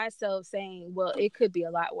catch myself saying, well, it could be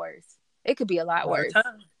a lot worse. It could be a lot worse.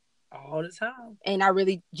 All the time. And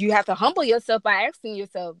you have to humble yourself by asking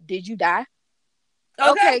yourself, did you die?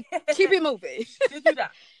 Okay, keep it moving. Did you die?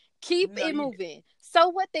 Keep it moving. So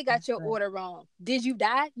what, they got your order wrong? Did you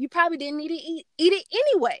die? You probably didn't need to eat it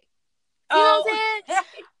anyway. You know what I'm saying?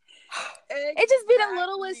 It just be the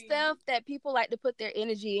littlest stuff that people like to put their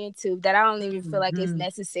energy into that I don't even feel like it's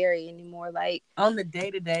necessary anymore. Like on the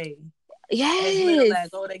day to day. Yes.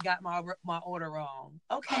 As little as, they got my order wrong.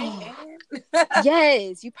 Okay, and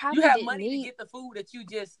yes, you probably have money to get the food that you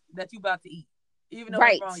about to eat. Even though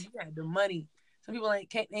it's wrong, you had the money. Some people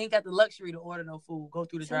ain't got the luxury to order no food. Go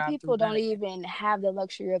through the drive-thru. Some people don't even have the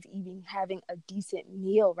luxury of even having a decent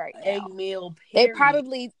meal right now. A meal, period. They're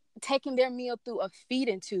probably taking their meal through a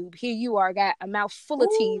feeding tube. Here you are, got a mouth full of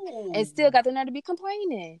teeth, and still got the nerve to be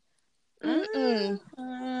complaining. Come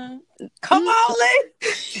on,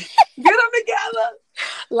 let's get them together.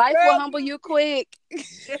 Life will humble you quick.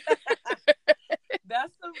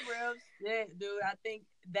 That's some real shit, dude. I think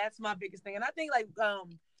that's my biggest thing. And I think like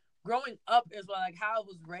growing up as well, like how I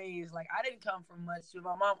was raised, like I didn't come from much.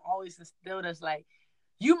 My mom always instilled us like,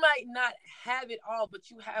 you might not have it all,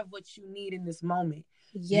 but you have what you need in this moment.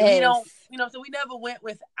 Yes. We don't, so we never went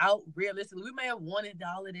without. Realistically, we may have wanted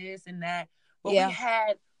all of this and that, but we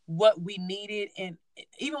had what we needed. And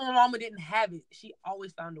even when mama didn't have it, she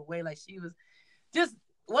always found a way. Like she was just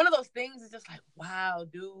one of those things. Is just like, wow,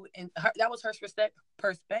 dude. And that was her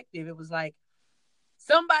perspective. It was like,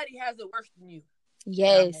 somebody has it worse than you.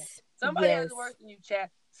 Yes. Somebody has it worse than you,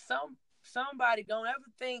 Chad. Somebody, don't ever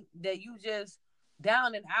think that you just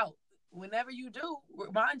down and out. Whenever you do,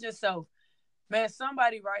 remind yourself, man,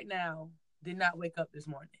 somebody right now did not wake up this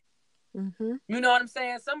morning. Mm-hmm. You know what I'm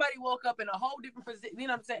saying? Somebody woke up in a whole different position. You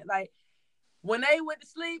know what I'm saying? Like when they went to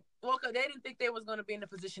sleep, woke up, they didn't think they was going to be in the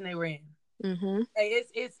position they were in. Mm-hmm. Hey,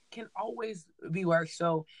 it can always be worse.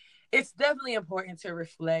 So it's definitely important to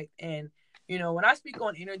reflect. And, when I speak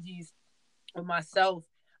on energies with myself,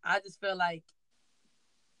 I just feel like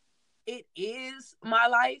it is my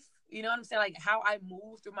life. You know what I'm saying? Like how I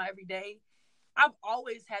move through my everyday. I've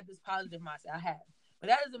always had this positive mindset. I have. But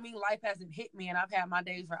that doesn't mean life hasn't hit me, and I've had my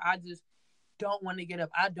days where I just don't want to get up.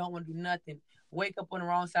 I don't want to do nothing. Wake up on the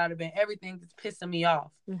wrong side of the bed. Everything's pissing me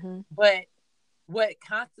off. Mm-hmm. But what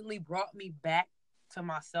constantly brought me back to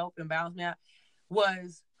myself and balanced me out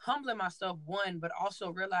was humbling myself, one, but also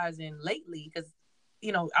realizing lately, because,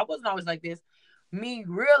 I wasn't always like this, me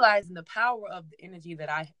realizing the power of the energy that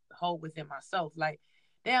I hold within myself. Like,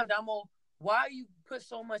 damn, Damo, why you put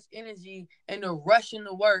so much energy into rushing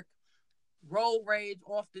to work, road rage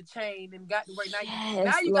off the chain, and got to work? Now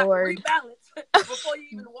you got to rebalance before you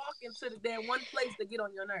even walk into the damn one place to get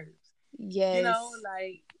on your nerves. Yes.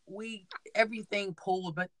 Everything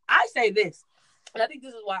pulled. But I say this, and I think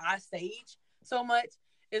this is why I sage so much.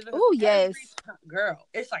 Oh, yes. Girl,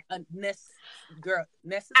 it's like necessary.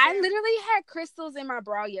 I literally had crystals in my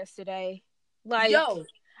bra yesterday. Like,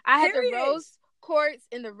 I had the rose quartz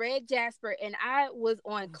and the red jasper, and I was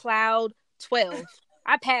on cloud 12.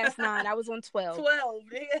 I passed 9. I was on 12. 12,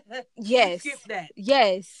 yeah. Yes. Skip that.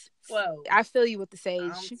 Yes. 12. I feel you with the sage.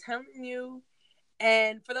 I'm telling you.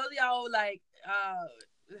 And for those of y'all like,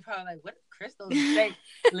 they're probably like, what crystals sage?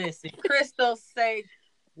 Listen, crystal sage.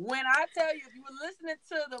 When I tell you, if you were listening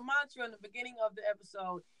to the mantra in the beginning of the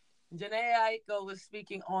episode, Janae Aiko was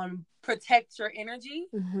speaking on protect your energy.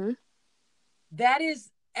 Mm-hmm. That is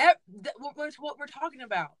what we're talking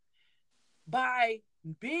about. By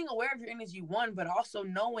being aware of your energy, one, but also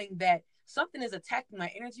knowing that something is attacking my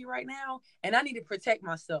energy right now, and I need to protect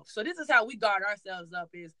myself. So this is how we guard ourselves up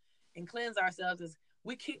and cleanse ourselves is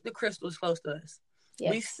we keep the crystals close to us.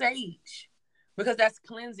 Yes. We sage. Because that's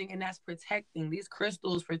cleansing and that's protecting. These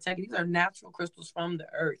crystals protecting. These are natural crystals from the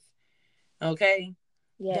earth. Okay?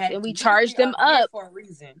 Yes, and we charge them up. For a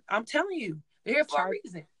reason. I'm telling you. They're here for a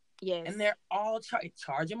reason. Yes. And they're all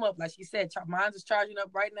charge them up. Like she said, mine's is charging up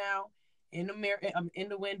right now in the mirror, in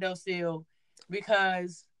the windowsill,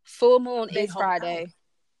 because full moon is Friday. Out.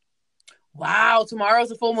 Wow, tomorrow's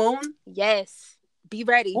a full moon? Yes. Be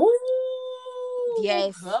ready. Ooh.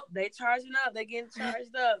 Yes. Oh, they charging up. They getting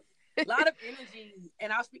charged up. A lot of energy.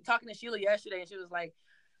 And I was talking to Sheila yesterday, and she was like,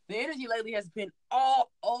 the energy lately has been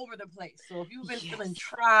all over the place. So if you've been feeling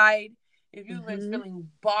tried, if you've been feeling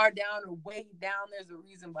barred down or weighed down, there's a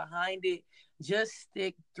reason behind it. Just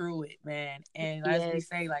stick through it, man. And as we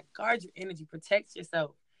say, like, guard your energy, protect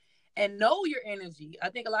yourself, and know your energy. I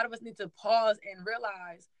think a lot of us need to pause and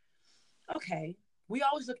realize, okay, we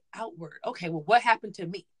always look outward. Okay, well, what happened to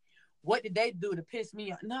me? What did they do to piss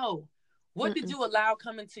me off? No. What did you allow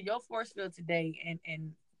come into your force field today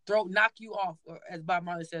and knock you off, or as Bob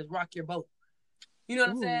Marley says, rock your boat? You know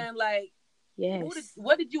what I'm saying? Like,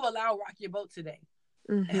 what did you allow rock your boat today?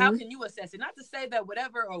 And how can you assess it? Not to say that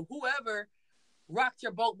whatever or whoever rocked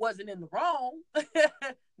your boat wasn't in the wrong.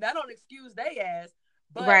 That don't excuse they ass.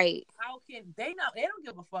 But how can they not? They don't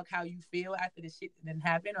give a fuck how you feel after the shit that didn't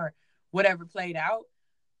happen or whatever played out.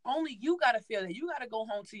 Only you got to feel that. You got to go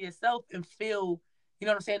home to yourself and feel, you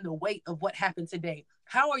know what I'm saying, the weight of what happened today.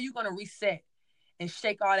 How are you going to reset and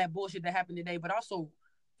shake all that bullshit that happened today, but also,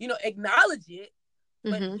 you know, acknowledge it,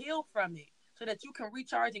 but heal from it so that you can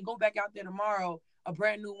recharge and go back out there tomorrow a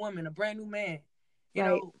brand new woman, a brand new man. You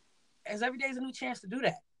know, as every day is a new chance to do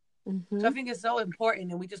that. So I think it's so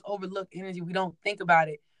important, and we just overlook energy. We don't think about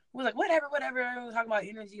it. We're like, whatever. Everyone's talking about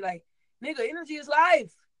energy. Like, nigga, energy is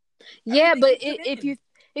life. Yeah, but if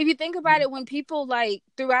you think about it, when people like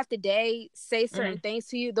throughout the day say certain things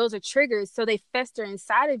to you, those are triggers. So they fester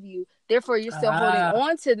inside of you. Therefore, you're still holding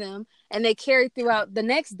on to them, and they carry throughout the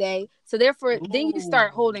next day. So therefore, then you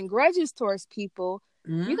start holding grudges towards people.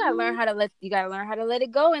 You gotta learn how to let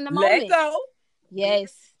it go in the moment. Let go.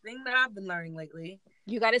 Yes. Thing that I've been learning lately.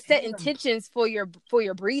 You got to set intentions for your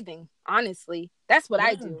breathing. Honestly, that's what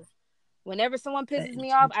I do. Whenever someone pisses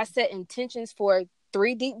me off, I set intentions for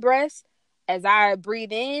 3 deep breaths. As I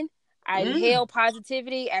breathe in, I inhale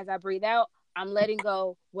positivity. As I breathe out, I'm letting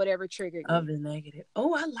go whatever triggered me. Of the negative.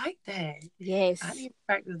 Oh, I like that. Yes. I need to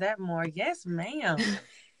practice that more. Yes, ma'am.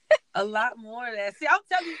 A lot more of that. See, I'm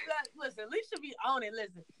telling you, listen, Leisha be on it.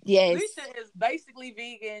 Listen. Yes. Leisha is basically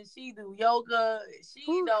vegan. She do yoga. She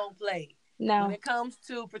don't play. No. When it comes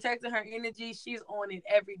to protecting her energy, she's on it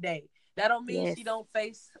every day. That don't mean she don't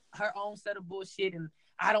face her own set of bullshit, and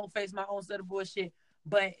I don't face my own set of bullshit.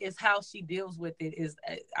 But it's how she deals with it.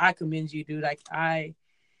 I commend you, dude. Like,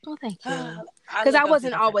 well, thank you. Because I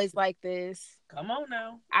wasn't always like this. Come on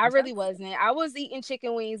now. I really wasn't. I was eating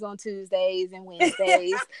chicken wings on Tuesdays and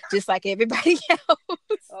Wednesdays, just like everybody else.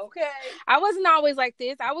 Okay. I wasn't always like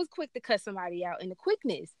this. I was quick to cut somebody out in the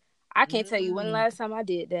quickness. I can't tell you when the last time I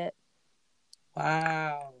did that.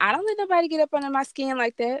 Wow. I don't let nobody get up under my skin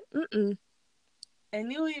like that.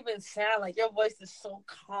 And you even sound like your voice is so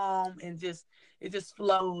calm and it just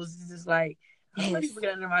flows. It's just like, I don't let people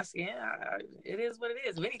get under my skin. It is what it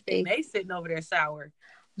is. If anything, they sitting over there sour.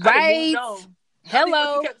 Right.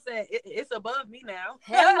 Hello. She kept saying, it's above me now.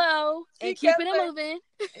 Hello. And keeping it moving.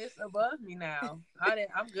 It's above me now.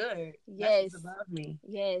 I'm good. Yes. It's above me.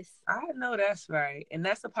 Yes. I know that's right. And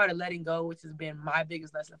that's the part of letting go, which has been my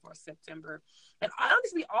biggest lesson for September. And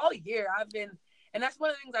honestly, all year and that's one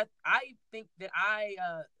of the things I think that I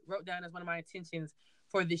wrote down as one of my intentions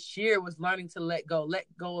for this year was learning to let go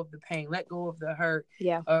of the pain, let go of the hurt,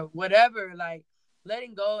 or whatever, like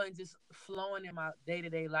letting go and just flowing in my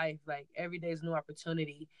day-to-day life. Like every day is a new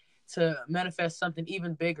opportunity to manifest something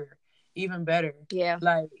even bigger, even better. Yeah.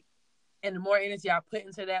 Like, and the more energy I put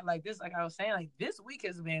into that, like this, like I was saying, like this week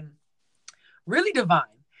has been really divine.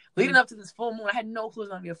 Leading up to this full moon, I had no clue it was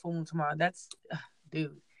gonna be a full moon tomorrow. That's,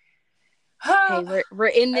 dude. Hey, we're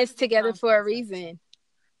in this together for a reason.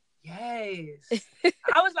 Yes.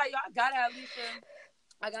 I was like, yo, I gotta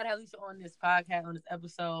have Leisha on this podcast, on this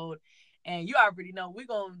episode. And you already know we're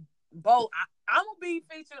gonna both. I'm gonna be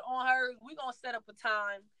featured on her. We're gonna set up a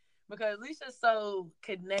time because Leisha's so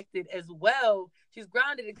connected as well. She's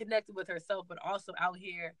grounded and connected with herself, but also out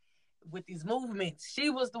here with these movements. She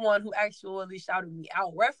was the one who actually shouted me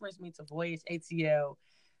out, referenced me to Voyage ATL.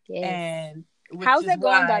 Yes. And how's that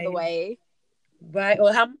going, by the way? Right.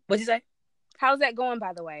 Well, what'd you say? How's that going,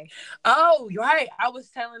 by the way? Oh, you're right. I was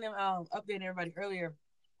telling them, updating everybody earlier.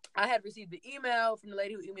 I had received the email from the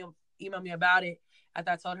lady who emailed me about it.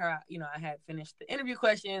 After I told her, I had finished the interview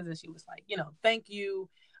questions, and she was like, thank you.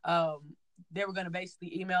 They were going to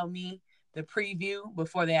basically email me the preview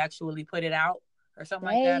before they actually put it out or something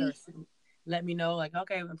like that, or let me know, like,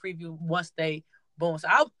 okay, the preview once they boom. So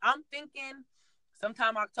I'm thinking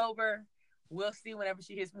sometime October. We'll see whenever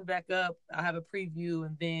she hits me back up. I'll have a preview,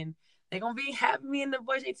 and then they're going to be having me in the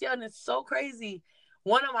Voyage ATL, and it's so crazy.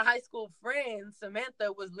 One of my high school friends,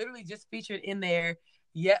 Samantha, was literally just featured in there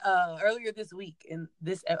earlier this week in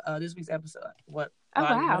this week's episode. Wow.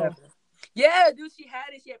 Whatever. Yeah, dude, she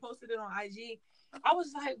had it. She had posted it on IG, I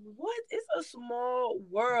was like, what? It's a small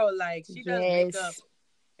world. Like, she does makeup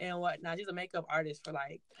and whatnot. She's a makeup artist for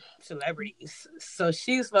like celebrities. So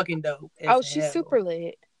she's fucking dope. Oh, she's super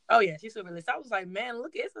lit. Oh yeah, she's super lit. So I was like, man,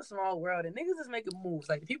 look, it's a small world and niggas is making moves.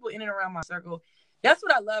 Like the people in and around my circle, that's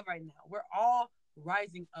what I love right now. We're all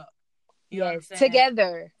rising up. You know what I'm saying?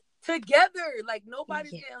 Together. Like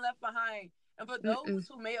nobody's getting left behind. And for those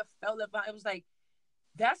who may have felt left behind, it was like,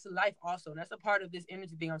 that's life also. And that's a part of this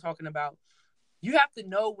energy thing I'm talking about. You have to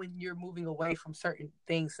know when you're moving away from certain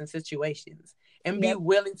things and situations and be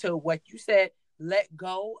willing to, what you said, let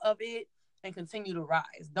go of it and continue to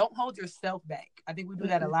rise. Don't hold yourself back. I think we do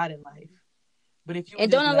that a lot in life. But if you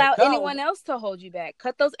don't allow anyone else to hold you back.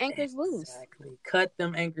 Cut those anchors loose. Exactly. Cut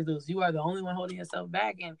them anchors loose. You are the only one holding yourself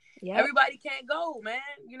back. And everybody can't go, man.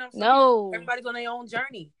 You know what I'm saying? No. Everybody's on their own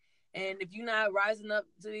journey. And if you're not rising up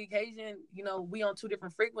to the occasion, you know, we on two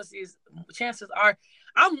different frequencies. Chances are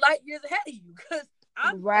I'm light years ahead of you because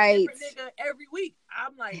I'm a different nigga every week.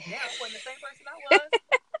 I'm like, damn, I wasn't the same person I was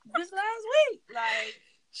this last week. Like,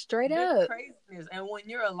 straight up. Craziness. And when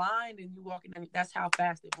you're aligned and you walking in, that's how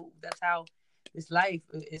fast it moves. That's how it's life.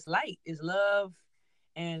 It's light. It's love.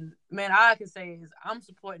 And man, all I can say is I'm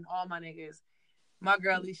supporting all my niggas. My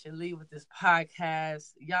girl Alicia Lee with this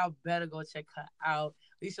podcast. Y'all better go check her out.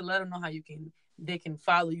 Alicia, let them know how they can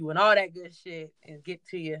follow you and all that good shit and get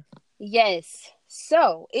to you. Yes.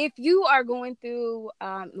 So if you are going through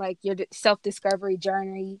like your self-discovery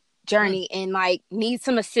journey and like need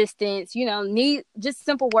some assistance, you know, need just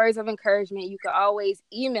simple words of encouragement, you can always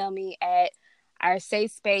email me at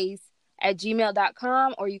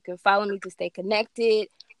oursafespace@gmail.com, or you can follow me to stay connected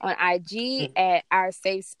on IG at Our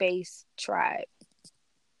Safe Space Tribe.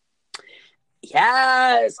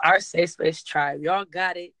 Yes, Our Safe Space Tribe. Y'all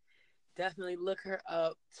got it. Definitely look her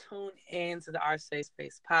up. Tune in to the Our Safe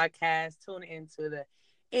Space podcast. Tune into the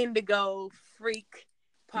Indigo Freak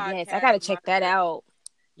podcast. Yes, I gotta check that out.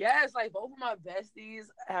 Yes, like both of my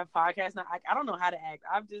besties have podcasts now. I don't know how to act.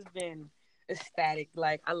 I've just been ecstatic.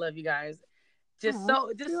 Like, I love you guys.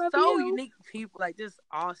 So unique people. Like, just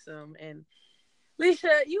awesome. And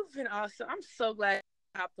Alicia, you've been awesome. I'm so glad you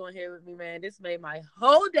hopped on here with me, man. This made my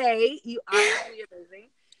whole day. You are really amazing.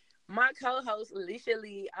 My co-host, Alicia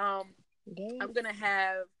Lee. I'm going to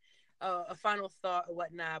have a final thought or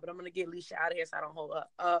whatnot, but I'm going to get Alicia out of here so I don't hold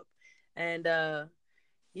up. And,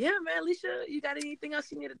 yeah, man, Alicia, you got anything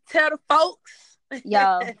else you need to tell the folks?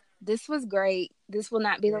 Y'all, this was great. This will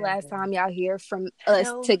not be the last time y'all hear from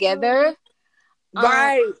us together.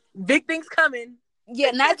 Right. Big things coming.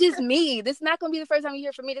 Yeah, not just me. This is not going to be the first time you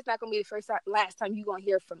hear from me. This is not going to be the last time you're going to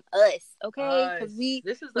hear from us, okay? Because we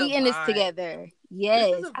in this together.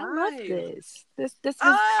 Yes, I love this. This was,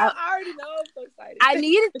 I already know. I'm so excited. I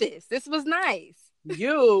needed this. This was nice. This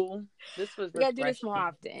was refreshing. We got to do this more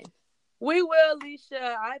often. We will,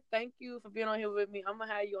 Alicia. I thank you for being on here with me. I'm going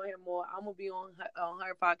to have you on here more. I'm going to be on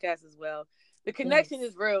her podcast as well. The connection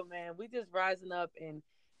is real, man. We just rising up and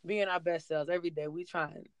being our best selves every day. We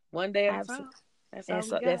trying. One day at a time.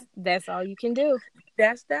 That's all you can do.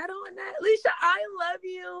 That's that on that. Alicia, I love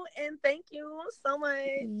you and thank you so much.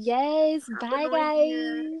 Yes. Bye,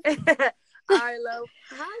 guys. I love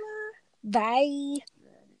holla. Bye.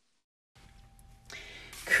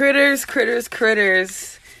 Critters.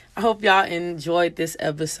 I hope y'all enjoyed this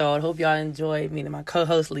episode. Hope y'all enjoyed meeting my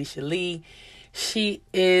co-host, Alicia Lee. She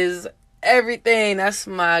is everything. That's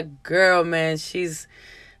my girl, man. She's...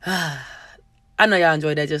 I know y'all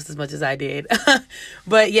enjoyed that just as much as I did.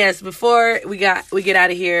 But yes, before we get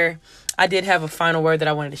out of here, I did have a final word that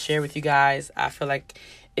I wanted to share with you guys. I feel like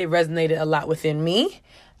it resonated a lot within me.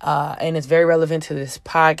 And it's very relevant to this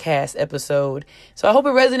podcast episode. So I hope it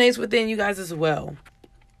resonates within you guys as well.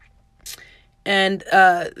 And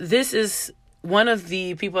this is one of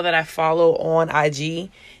the people that I follow on IG.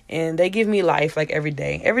 And they give me life like every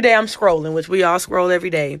day. Every day I'm scrolling, which we all scroll every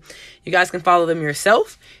day. You guys can follow them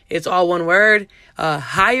yourself. It's all one word.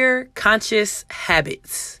 Higher Conscious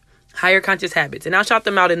Habits. Higher Conscious Habits. And I'll shout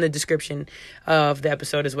them out in the description of the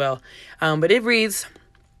episode as well. But it reads,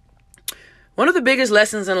 one of the biggest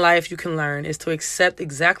lessons in life you can learn is to accept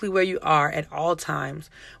exactly where you are at all times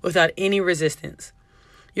without any resistance.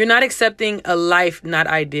 You're not accepting a life not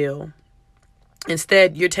ideal.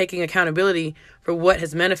 Instead, you're taking accountability for what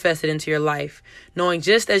has manifested into your life, knowing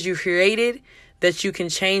just as you created that you can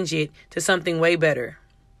change it to something way better.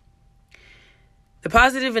 The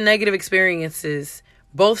positive and negative experiences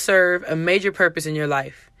both serve a major purpose in your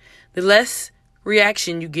life. The less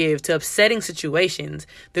reaction you give to upsetting situations,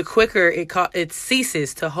 the quicker it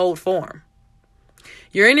ceases to hold form.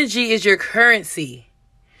 Your energy is your currency.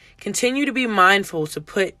 Continue to be mindful to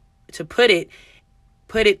put it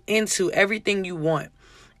put it into everything you want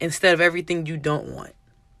instead of everything you don't want.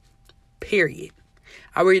 Period.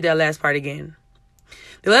 I'll read that last part again.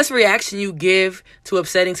 The less reaction you give to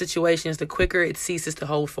upsetting situations, the quicker it ceases to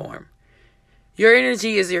hold form. Your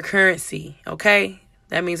energy is your currency, okay?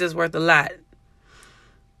 That means it's worth a lot.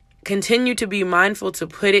 Continue to be mindful to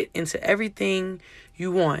put it into everything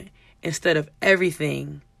you want instead of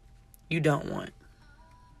everything you don't want.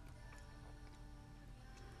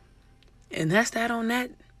 And that's that on that.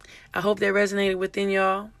 I hope that resonated within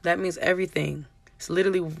y'all. That means everything. It's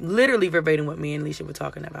literally verbatim what me and Alicia were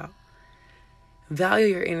talking about. Value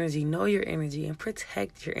your energy, know your energy, and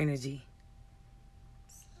protect your energy.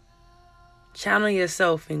 Channel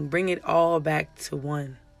yourself and bring it all back to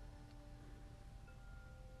one.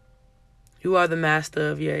 You are the master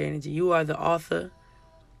of your energy. You are the author,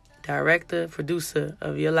 director, producer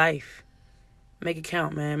of your life. Make it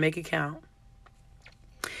count, man. Make it count.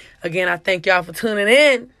 Again, I thank y'all for tuning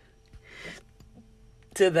in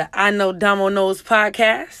to the I Know Damo Knows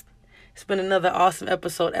podcast. It's been another awesome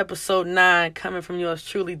episode. Episode 9 coming from yours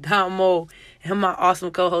truly, Damo, and my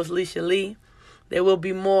awesome co-host, Alicia Lee. There will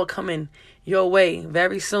be more coming your way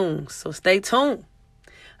very soon, so stay tuned.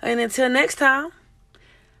 And until next time,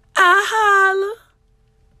 I holla.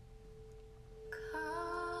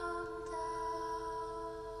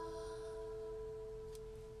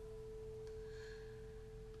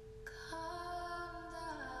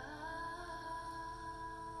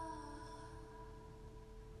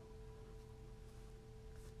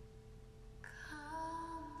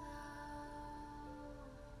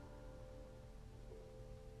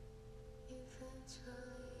 Eventually